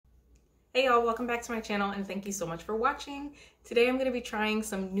Hey y'all, welcome back to my channel and thank you so much for watching. Today I'm going to be trying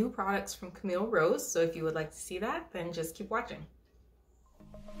some new products from Camille Rose, so if you would like to see that, then just keep watching.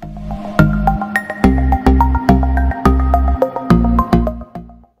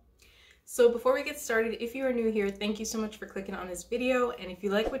 So before we get started, if you are new here, thank you so much for clicking on this video, and if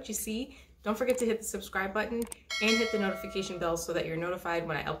you like what you see, don't forget to hit the subscribe button and hit the notification bell so that you're notified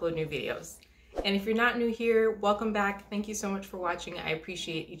when I upload new videos. And if you're not new here, welcome back. Thank you so much for watching. I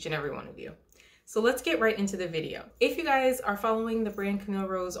appreciate each and every one of you. So let's get right into the video. If you guys are following the brand Camille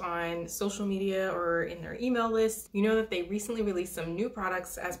Rose on social media or in their email list, you know that they recently released some new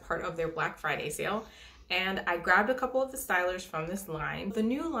products as part of their Black Friday sale. And I grabbed a couple of the stylers from this line. The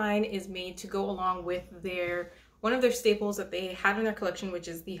new line is made to go along with one of their staples that they had in their collection, which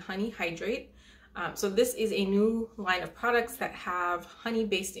is the Honey Hydrate. So this is a new line of products that have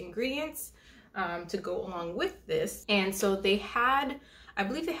honey-based ingredients to go along with this. And so they had, I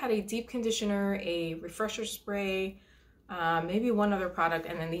believe they had a deep conditioner, a refresher spray, maybe one other product,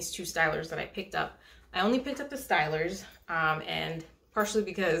 and then these two stylers that I picked up. I only picked up the stylers, and partially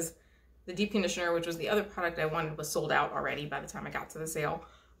because the deep conditioner, which was the other product I wanted, was sold out already by the time I got to the sale,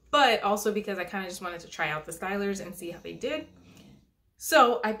 but also because I kind of just wanted to try out the stylers and see how they did.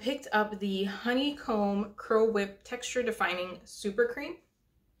 So I picked up the Honeycomb Curl Whip Texture Defining Supercream,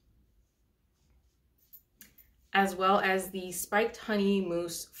 as well as the Spiked Honey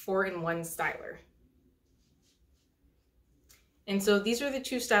Mousse 4-in-1 styler. And so these are the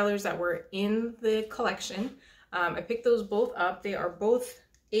two stylers that were in the collection. I picked those both up. They are both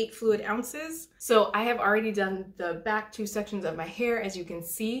 8 fluid ounces. So I have already done the back 2 sections of my hair, as you can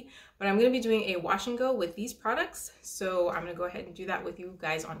see, but I'm gonna be doing a wash and go with these products. So I'm gonna go ahead and do that with you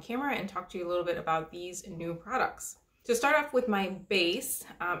guys on camera and talk to you a little bit about these new products. To start off with my base,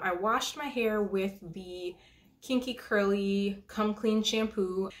 I washed my hair with the Kinky Curly Come Clean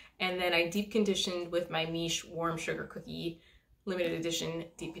shampoo, and then I deep conditioned with my Mousse Warm Sugar Cookie limited edition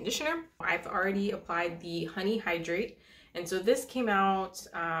deep conditioner. I've already applied the Honey Hydrate, and so this came out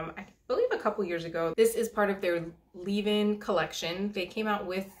I believe a couple years ago. This is part of their leave-in collection. They came out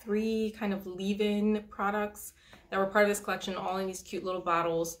with 3 kind of leave-in products that were part of this collection, all in these cute little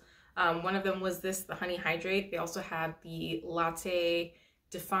bottles. One of them was this, the Honey Hydrate. They also had the Latte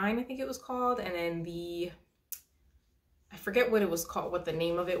Define, I think it was called, and then the, I forget what it was called, what the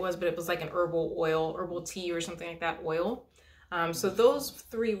name of it was, but it was like an herbal oil, herbal tea or something like that oil. So those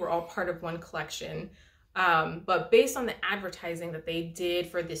 3 were all part of one collection. But based on the advertising that they did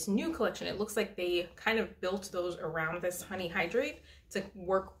for this new collection, it looks like they kind of built those around this Honey Hydrate to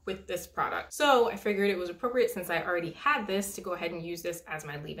work with this product. So I figured it was appropriate, since I already had this, to go ahead and use this as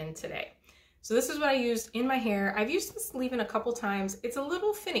my leave-in today. So this is what I used in my hair. I've used this leave-in a couple times. It's a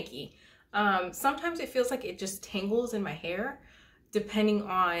little finicky. Sometimes it feels like it just tangles in my hair, depending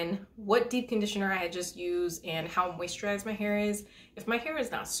on what deep conditioner I had just used and how moisturized my hair is. If my hair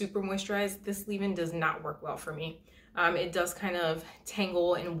is not super moisturized, this leave-in does not work well for me. It does kind of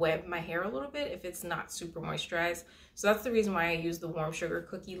tangle and web my hair a little bit if it's not super moisturized. So that's the reason why I use the Warm Sugar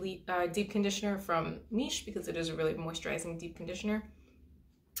Cookie deep conditioner from Mousse, because it is a really moisturizing deep conditioner.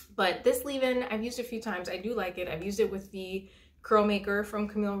 But this leave-in, I've used a few times. I do like it. I've used it with the Curl Maker from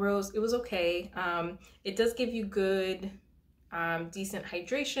Camille Rose. It was okay. It does give you good, decent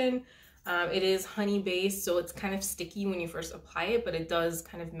hydration. It is honey based, so it's kind of sticky when you first apply it, but it does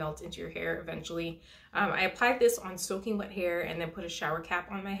kind of melt into your hair eventually. I applied this on soaking wet hair and then put a shower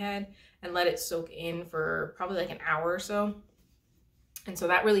cap on my head and let it soak in for probably like an hour or so. And so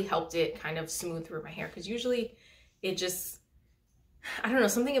that really helped it kind of smooth through my hair, because usually it just, I don't know,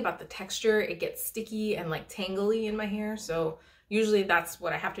 something about the texture, it gets sticky and like tangly in my hair. So usually that's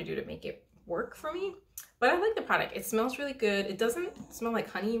what I have to do to make it work for me. But I like the product. It smells really good. It doesn't smell like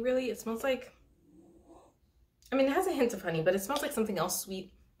honey, really. It smells like, I mean, it has a hint of honey, but it smells like something else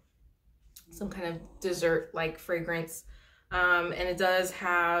sweet. Some kind of dessert-like fragrance. And it does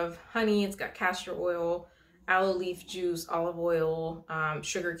have honey. It's got castor oil, aloe leaf juice, olive oil,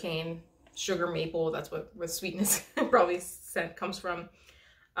 sugar cane, sugar maple. That's what sweetness probably comes from.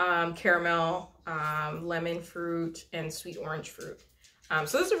 Caramel, lemon fruit, and sweet orange fruit.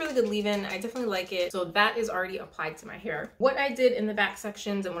 So this is a really good leave-in. I definitely like it. So that is already applied to my hair. What I did in the back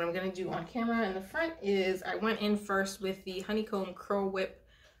sections and what I'm going to do on camera in the front is I went in first with the Honeycomb Curl Whip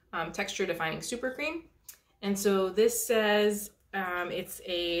Texture Defining Super Cream. And so this says it's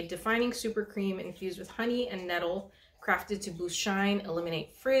a defining super cream infused with honey and nettle, crafted to boost shine,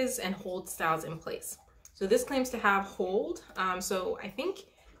 eliminate frizz, and hold styles in place. So this claims to have hold. So I think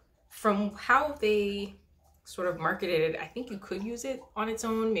from how they sort of marketed it, I think you could use it on its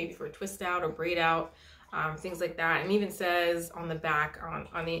own, maybe for a twist out or braid out. things like that. And even says on the back,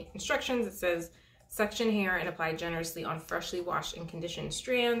 on the instructions, it says, section hair and apply generously on freshly washed and conditioned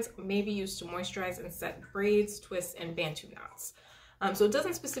strands. May be used to moisturize and set braids, twists, and bantu knots. So it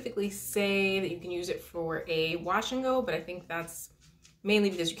doesn't specifically say that you can use it for a wash and go, but I think that's mainly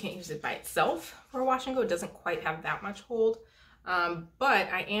because you can't use it by itself for a wash and go. It doesn't quite have that much hold. But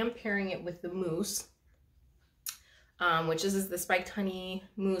I am pairing it with the Mousse, which is the Spiked Honey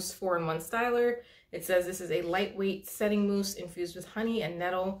Mousse 4-in-1 styler. It says this is a lightweight setting mousse infused with honey and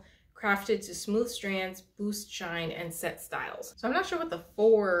nettle, crafted to smooth strands, boost shine, and set styles. So I'm not sure what the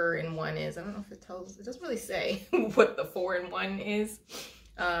 4-in-1 is. I don't know if it doesn't really say what the 4-in-1 is.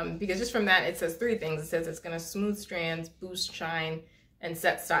 Because just from that, it says 3 things. It says it's gonna smooth strands, boost shine, and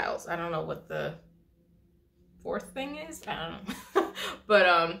set styles. I don't know what the 4th thing is. I don't know.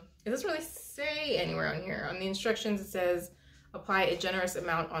 But it doesn't really say anywhere on here. On the instructions, it says, apply a generous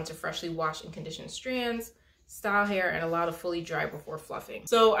amount onto freshly washed and conditioned strands, style hair, and allow to fully dry before fluffing.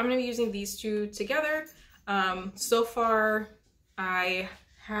 So I'm gonna be using these 2 together. So far, I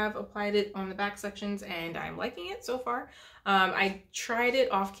have applied it on the back sections and I'm liking it so far. I tried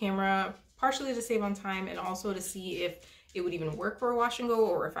it off camera, partially to save on time and also to see if it would even work for a wash and go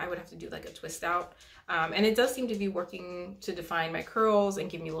or if I would have to do like a twist out. And it does seem to be working to define my curls and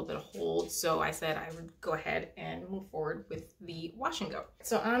give me a little bit of hold. So I said I would go ahead and move forward with the wash and go.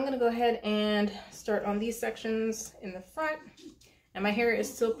 So I'm gonna go ahead and start on these sections in the front. And my hair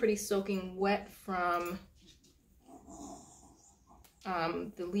is still pretty soaking wet from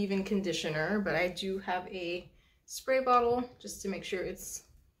the leave-in conditioner, but I do have a spray bottle just to make sure it's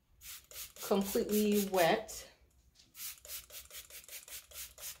completely wet.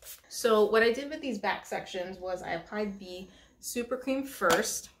 So what I did with these back sections was I applied the Supercream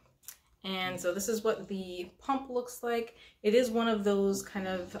first. And so this is what the pump looks like. It is one of those kind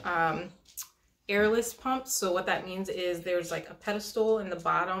of airless pumps. So what that means is there's like a pedestal in the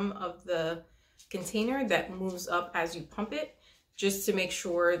bottom of the container that moves up as you pump it, just to make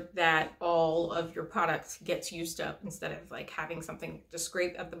sure that all of your product gets used up instead of like having something to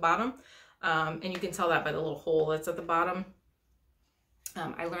scrape at the bottom. And you can tell that by the little hole that's at the bottom.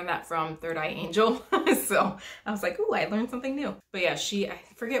 I learned that from Third Eye Angel. So I was like, ooh, I learned something new. But yeah, I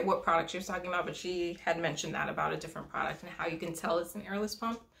forget what product she was talking about, but she had mentioned that about a different product and how you can tell it's an airless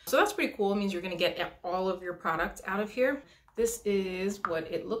pump. So that's pretty cool. It means you're gonna get all of your product out of here. This is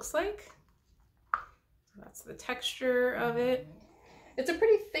what it looks like. That's the texture of it. It's a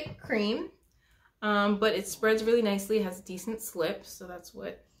pretty thick cream, but it spreads really nicely. It has decent slip. So that's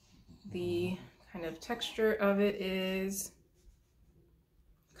what the kind of texture of it is.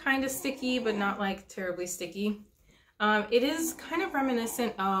 Kind of sticky, but not like terribly sticky. It is kind of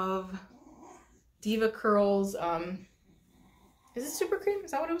reminiscent of Diva Curl's, is it Supercream? Is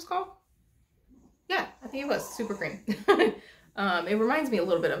that what it was called? Yeah, I think it was Supercream. It reminds me a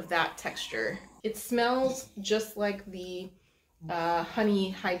little bit of that texture. It smells just like the Honey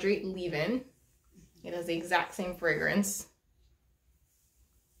Hydrate leave-in. It has the exact same fragrance.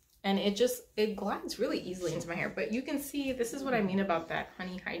 And it glides really easily into my hair. But you can see, this is what I mean about that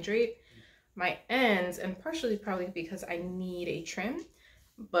Honey Hydrate. My ends, and partially probably because I need a trim,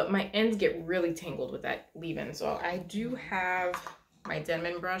 but my ends get really tangled with that leave-in. So I do have my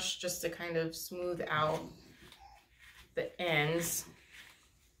Denman brush just to kind of smooth out the ends,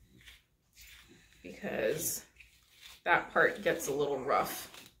 because that part gets a little rough.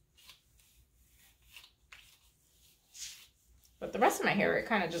 But the rest of my hair, it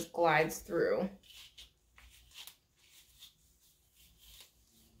kind of just glides through.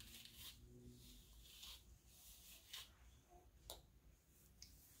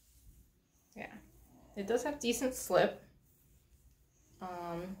 Yeah, it does have decent slip.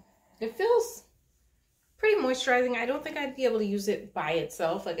 It feels pretty moisturizing. I don't think I'd be able to use it by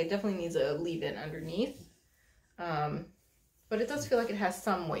itself. Like, it definitely needs a leave-in underneath. But it does feel like it has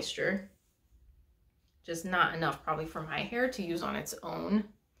some moisture. Just not enough probably for my hair to use on its own.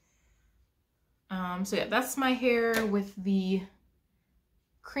 So yeah, that's my hair with the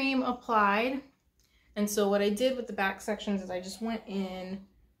cream applied. And so what I did with the back sections is I just went in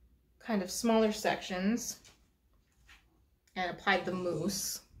kind of smaller sections and applied the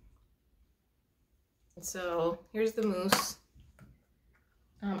mousse. So here's the mousse.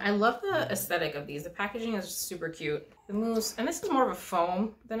 I love the aesthetic of these. The packaging is super cute. The mousse, and this is more of a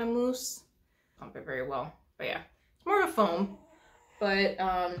foam than a mousse. Pump it very well, but yeah, it's more of a foam. But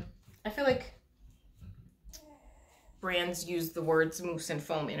I feel like brands use the words mousse and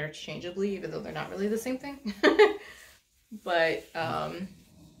foam interchangeably, even though they're not really the same thing. But I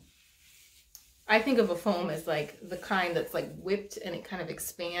think of a foam as like the kind that's like whipped and it kind of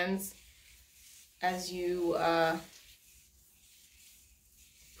expands as you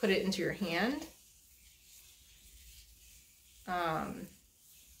put it into your hand.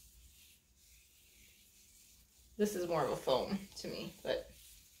 This is more of a foam to me, but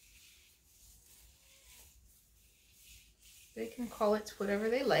they can call it whatever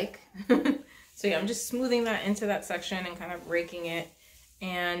they like. So yeah, I'm just smoothing that into that section and kind of raking it.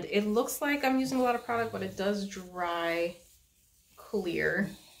 And it looks like I'm using a lot of product, but it does dry clear.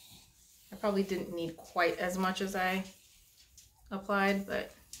 I probably didn't need quite as much as I applied,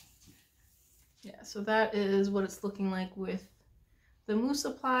 but yeah, so that is what it's looking like with the mousse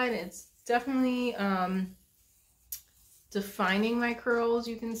applied. It's definitely defining my curls,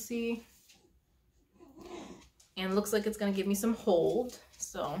 you can see. And looks like it's gonna give me some hold.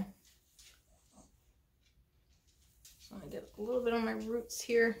 So I'm gonna get a little bit on my roots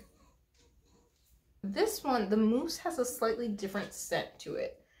here. This one, the mousse has a slightly different scent to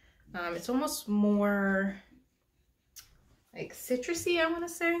it. It's almost more like citrusy, I want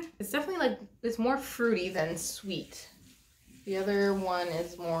to say. It's definitely like, it's more fruity than sweet. The other one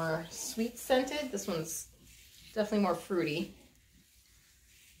is more sweet scented. This one's definitely more fruity.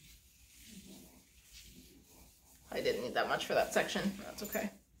 I didn't need that much for that section. That's okay.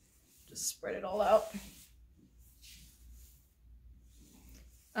 Just spread it all out.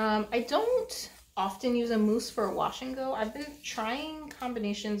 I don't often use a mousse for a wash and go. I've been trying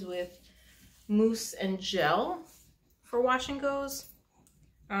combinations with mousse and gel for wash and goes,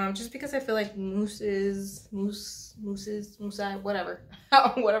 just because I feel like mousses, whatever,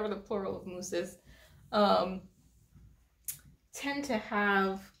 whatever the plural of mousse is, tend to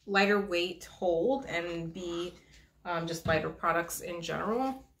have lighter weight hold and be just lighter products in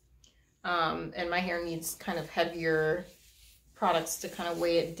general. And my hair needs kind of heavier products to kind of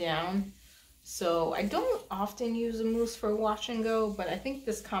weigh it down. So I don't often use a mousse for wash and go, but I think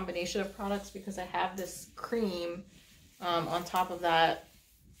this combination of products, because I have this cream on top of that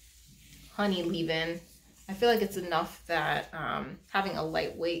honey leave-in, I feel like it's enough that having a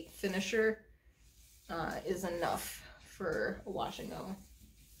lightweight finisher is enough for a wash and go.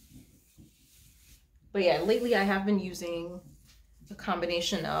 But yeah, lately I have been using a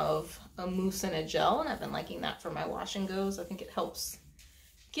combination of a mousse and a gel, and I've been liking that for my wash and goes. I think it helps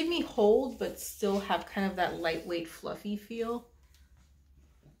give me hold, but still have kind of that lightweight, fluffy feel.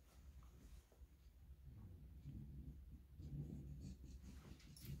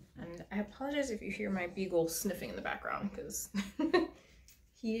 And I apologize if you hear my beagle sniffing in the background, because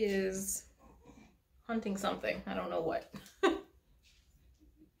he is hunting something. I don't know what.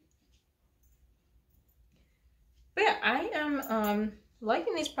 But yeah, I am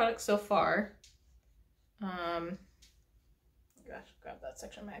liking these products so far. Gosh, grab that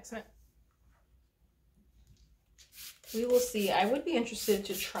section by accident. We will see. I would be interested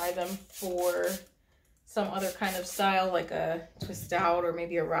to try them for some other kind of style, like a twist out or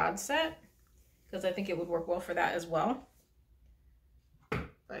maybe a rod set, because I think it would work well for that as well.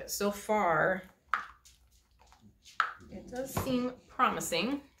 But so far, it does seem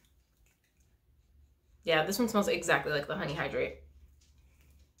promising. Yeah, this one smells exactly like the Honey Hydrate.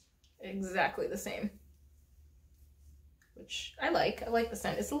 Exactly the same. Which I like. I like the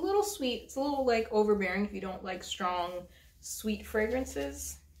scent. It's a little sweet. It's a little like overbearing if you don't like strong, sweet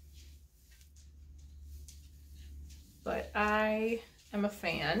fragrances. But I am a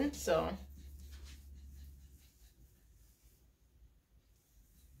fan, so.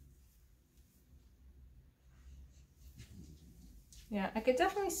 Yeah, I could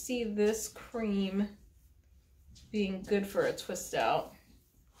definitely see this cream being good for a twist out.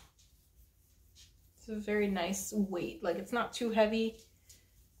 It's a very nice weight. Like, it's not too heavy,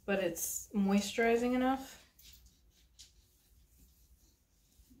 but it's moisturizing enough.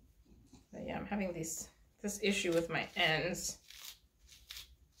 But yeah, I'm having this issue with my ends.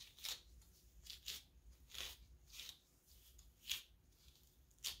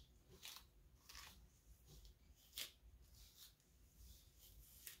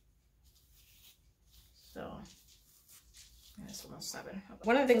 So, it's almost 7.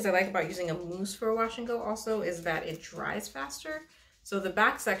 One of the things I like about using a mousse for a wash and go also is that it dries faster. So the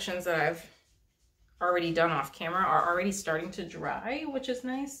back sections that I've already done off camera are already starting to dry, which is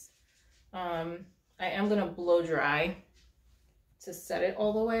nice. I am gonna blow dry to set it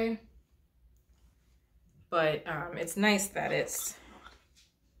all the way, but it's nice that it's,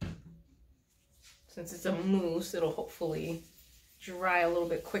 since it's a mousse, it'll hopefully dry a little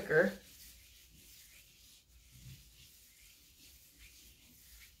bit quicker.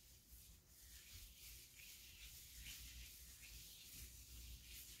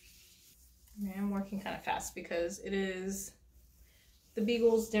 I'm working kind of fast because it is the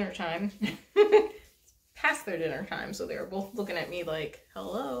beagle's dinner time. past their dinner time, so they were both looking at me like,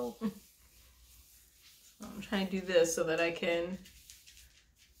 hello. So I'm trying to do this so that I can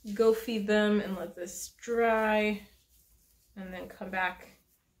go feed them and let this dry and then come back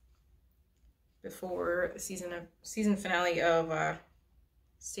before the season finale of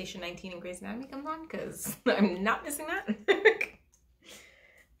Station 19 in Grey's Anatomy comes on, because I'm not missing that.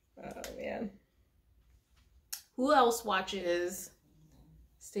 Oh man. Who else watches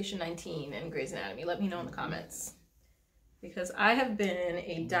Station 19 and Grey's Anatomy? Let me know in the comments, because I have been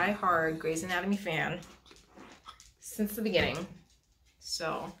a die-hard Grey's Anatomy fan since the beginning.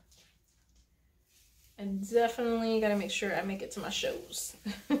 So I definitely gotta make sure I make it to my shows.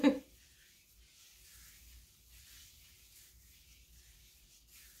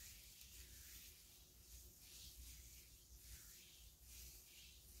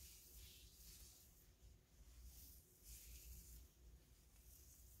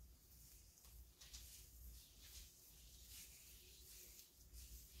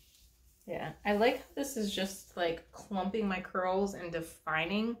 Yeah, I like how this is just like clumping my curls and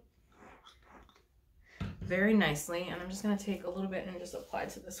defining very nicely. And I'm just going to take a little bit and just apply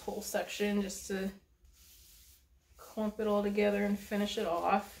to this whole section just to clump it all together and finish it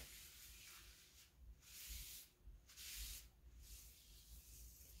off.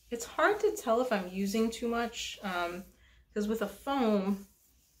 It's hard to tell if I'm using too much because with a foam,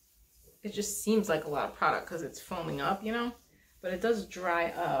 it just seems like a lot of product because it's foaming up, you know, but it does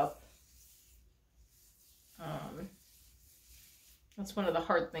dry up. That's one of the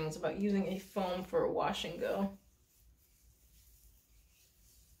hard things about using a foam for a wash and go.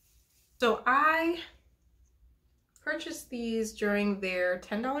 So I purchased these during their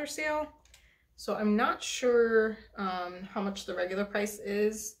 $10 sale. So I'm not sure how much the regular price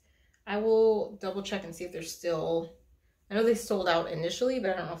is. I will double check and see if they're still, I know they sold out initially, but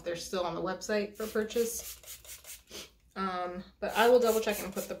I don't know if they're still on the website for purchase. But I will double check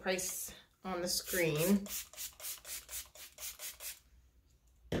and put the price on the screen.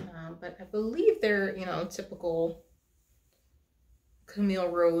 But I believe they're, you know, typical Camille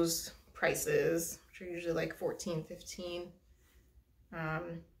Rose prices, which are usually like $14,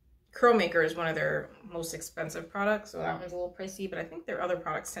 $15. Curl Maker is one of their most expensive products, so that one's a little pricey, but I think their other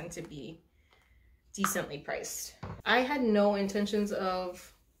products tend to be decently priced. I had no intentions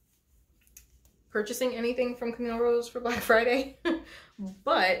of purchasing anything from Camille Rose for Black Friday,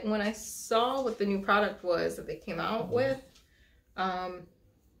 but when I saw what the new product was that they came out with,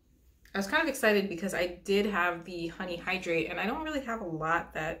 I was kind of excited because I did have the Honey Hydrate, and I don't really have a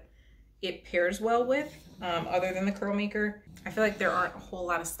lot that it pairs well with other than the Curl Maker. I feel like there aren't a whole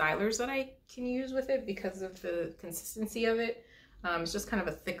lot of stylers that I can use with it because of the consistency of it. It's just kind of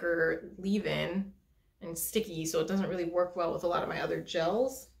a thicker leave-in and sticky, so it doesn't really work well with a lot of my other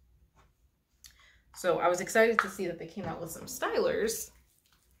gels. So I was excited to see that they came out with some stylers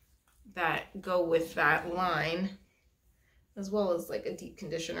that go with that line, as well as like a deep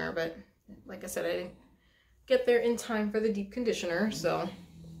conditioner. But like I said, I didn't get there in time for the deep conditioner, so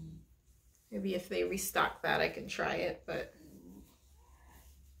maybe if they restock that I can try it. But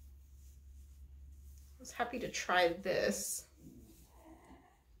I was happy to try this.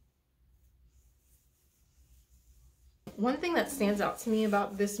 One thing that stands out to me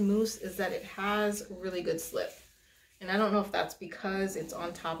about this mousse is that it has really good slip, and I don't know if that's because it's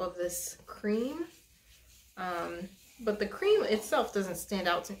on top of this cream. But the cream itself doesn't stand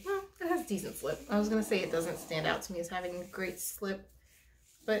out to me. Well, it has decent slip. I was going to say it doesn't stand out to me as having great slip,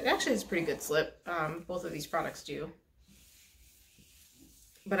 but actually it's pretty good slip. Both of these products do.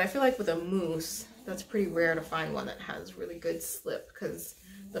 But I feel like with a mousse, that's pretty rare to find one that has really good slip, because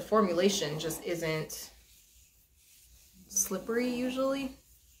the formulation just isn't slippery usually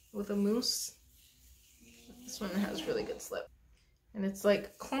with a mousse. This one has really good slip. And it's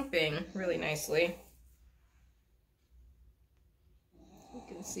like clumping really nicely. You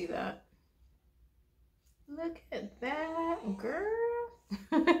can see that. Look at that, girl.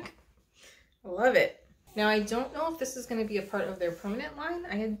 I love it. Now, I don't know if this is going to be a part of their permanent line.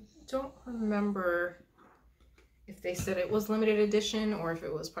 I don't remember if they said it was limited edition or if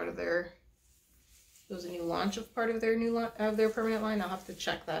it was part of their, it was a new launch of part of their their permanent line. I'll have to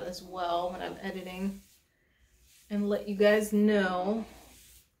check that as well when I'm editing and let you guys know.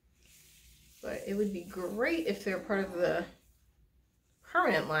 But it would be great if they're part of the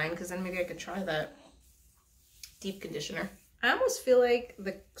permanent line, because then maybe I could try that deep conditioner. I almost feel like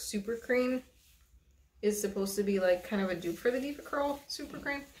the Supercream is supposed to be like kind of a dupe for the Deep Curl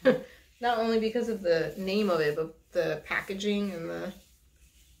Supercream. Not only because of the name of it, but the packaging and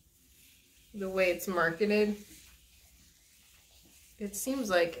the way it's marketed. It seems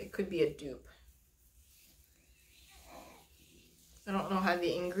like it could be a dupe. I don't know how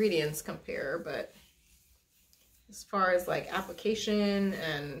the ingredients compare, but as far as like application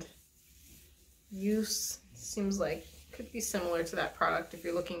and use, seems like could be similar to that product if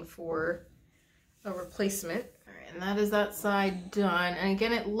you're looking for a replacement. All right, and that is that side done. And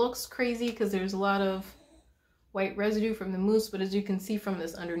again, it looks crazy because there's a lot of white residue from the mousse, but as you can see from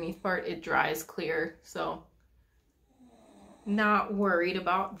this underneath part, it dries clear. So not worried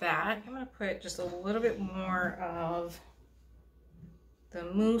about that. I'm gonna put just a little bit more of the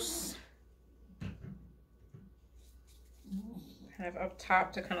mousse kind of up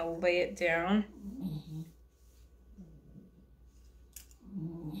top to kind of lay it down.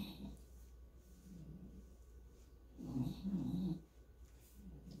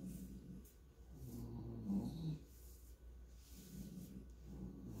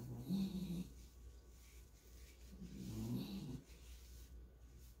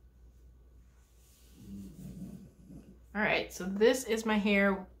 All right, so this is my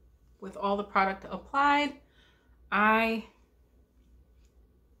hair with all the product applied. I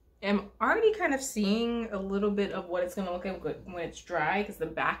am already kind of seeing a little bit of what it's gonna look like when it's dry, because the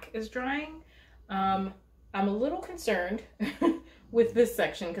back is drying. I'm a little concerned with this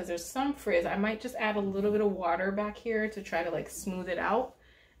section because there's some frizz. I might just add a little bit of water back here to try to like smooth it out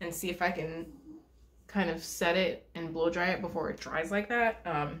and see if I can kind of set it and blow dry it before it dries like that.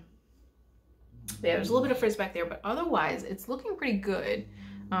 Yeah, there's a little bit of frizz back there, but otherwise it's looking pretty good.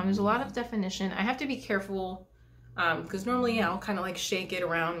 There's a lot of definition. I have to be careful because normally I'll kind of like shake it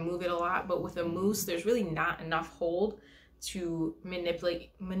around and move it a lot, but with a mousse, there's really not enough hold to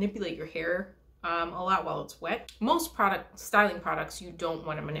manipulate your hair a lot while it's wet. Most styling products, you don't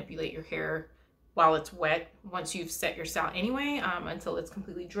want to manipulate your hair while it's wet once you've set your style anyway, until it's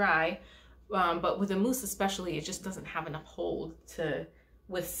completely dry. But with a mousse especially, it just doesn't have enough hold to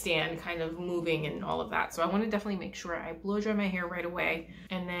withstand kind of moving and all of that. So I want to definitely make sure I blow dry my hair right away,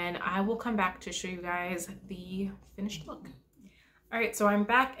 and then I will come back to show you guys the finished look. All right, so I'm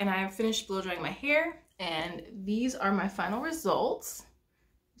back and I have finished blow drying my hair, and these are my final results.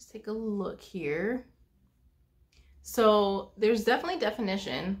 Let's take a look here. So there's definitely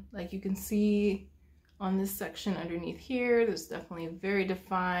definition, like you can see on this section underneath here. There's definitely very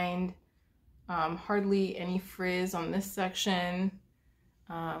defined, hardly any frizz on this section.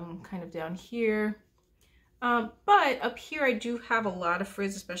 Kind of down here, but up here I do have a lot of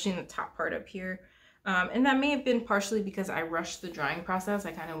frizz, especially in the top part up here, and that may have been partially because I rushed the drying process.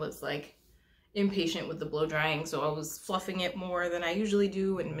 I kind of was like impatient with the blow drying, so I was fluffing it more than I usually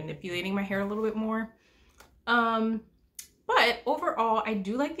do and manipulating my hair a little bit more. But overall I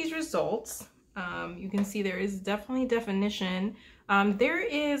do like these results. You can see there is definitely definition. There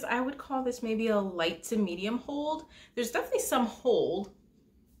is, I would call this maybe a light to medium hold. There's definitely some hold,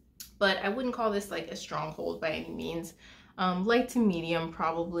 but I wouldn't call this like a strong hold by any means. Light to medium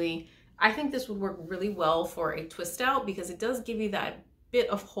probably. I think this would work really well for a twist out because it does give you that bit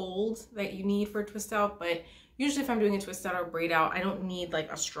of hold that you need for a twist out, but usually if I'm doing a twist out or braid out, I don't need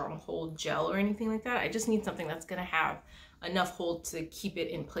like a strong hold gel or anything like that. I just need something that's gonna have enough hold to keep it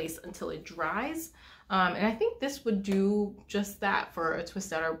in place until it dries. And I think this would do just that for a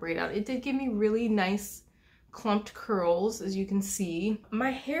twist out or braid out. It did give me really nice clumped curls, as you can see. My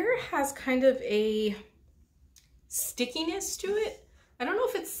hair has kind of a stickiness to it. I don't know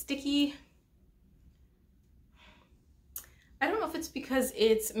if it's sticky. I don't know if it's because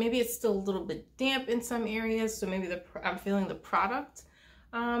maybe it's still a little bit damp in some areas, so maybe I'm feeling the product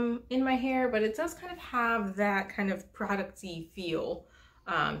in my hair, but it does kind of have that kind of product-y feel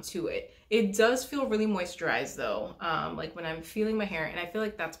to it. It does feel really moisturized though, like when I'm feeling my hair, and I feel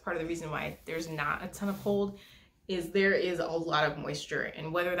like that's part of the reason why there's not a ton of hold, is there is a lot of moisture,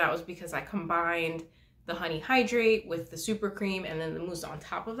 and whether that was because I combined the Honey Hydrate with the Supercream and then the mousse on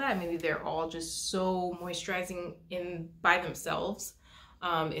top of that, maybe they're all just so moisturizing by themselves.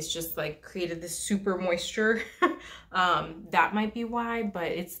 It's just like created this super moisture. That might be why, but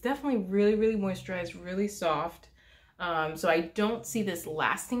it's definitely really, really moisturized, really soft. So I don't see this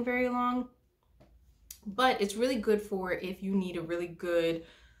lasting very long, but it's really good for if you need a really good,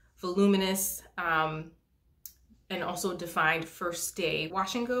 voluminous, and also defined first day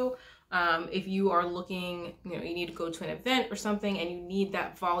wash and go. If you are looking, you need to go to an event or something and you need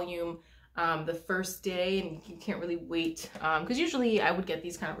that volume the first day and you can't really wait, because usually I would get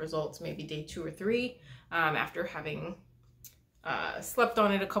these kind of results maybe day 2 or 3 after having slept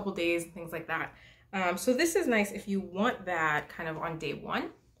on it a couple days and things like that. So this is nice if you want that kind of on day 1.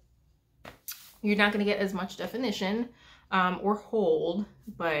 You're not going to get as much definition or hold,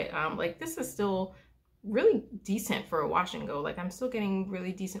 but like this is still really decent for a wash and go. Like I'm still getting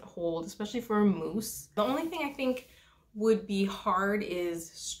really decent hold, especially for a mousse. The only thing I think would be hard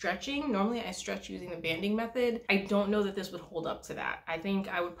is stretching. Normally I stretch using the banding method. I don't know that this would hold up to that. I think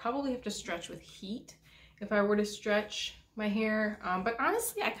I would probably have to stretch with heat if I were to stretch my hair. But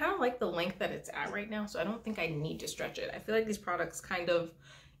honestly, I kind of like the length that it's at right now, so I don't think I need to stretch it. I feel like these products kind of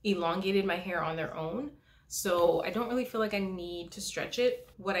elongated my hair on their own, so I don't really feel like I need to stretch it.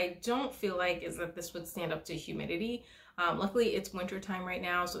 What I don't feel like is that this would stand up to humidity. Luckily it's winter time right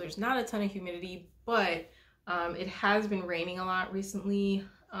now, so there's not a ton of humidity, but it has been raining a lot recently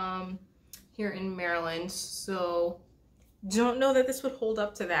here in Maryland, so don't know that this would hold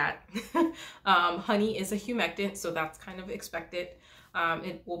up to that. Honey is a humectant, so that's kind of expected.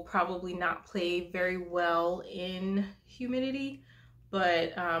 It will probably not play very well in humidity,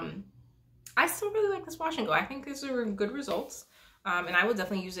 but I still really like this wash and go. I think these are good results. And I would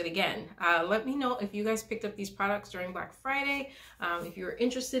definitely use it again. Let me know if you guys picked up these products during Black Friday. If you're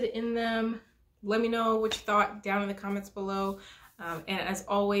interested in them, let me know what you thought down in the comments below. And as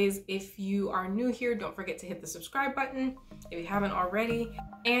always, if you are new here, don't forget to hit the subscribe button if you haven't already.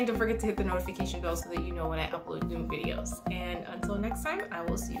 And don't forget to hit the notification bell so that you know when I upload new videos. And until next time, I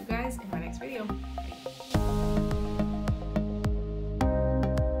will see you guys in my next video. Bye.